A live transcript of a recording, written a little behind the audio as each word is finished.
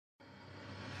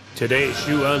Today,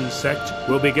 Xuanyuan sect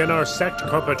will begin our sect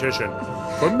competition.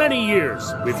 For many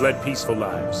years, we've led peaceful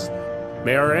lives.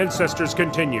 May our ancestors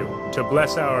continue to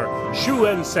bless our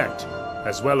Xuanyuan sect,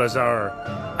 as well as our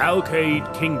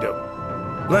Alcade Kingdom.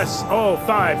 Bless all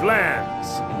 5 lands!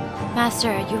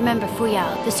 Master, you remember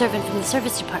Fuyao, the servant from the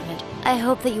service department. I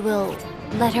hope that you will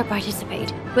let her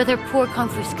participate. With her poor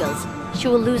kungfu skills, she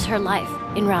will lose her life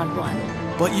in round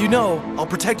 1. But you know, I'll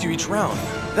protect you each round.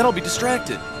 Then I'll be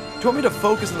distracted. Do you want me to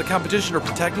focus on the competition or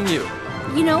protecting you?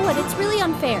 You know what? It's really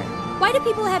unfair. Why do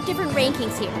people have different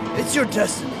rankings here? It's your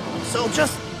destiny, so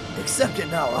just accept it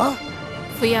now, huh?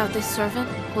 Fuyao, this servant,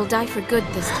 will die for good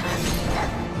this time.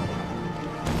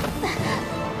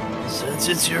 Since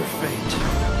it's your fate,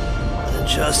 then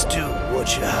just do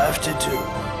what you have to do.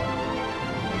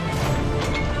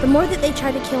 The more that they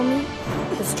try to kill me,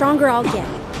 the stronger I'll get.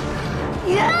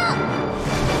 Yeah!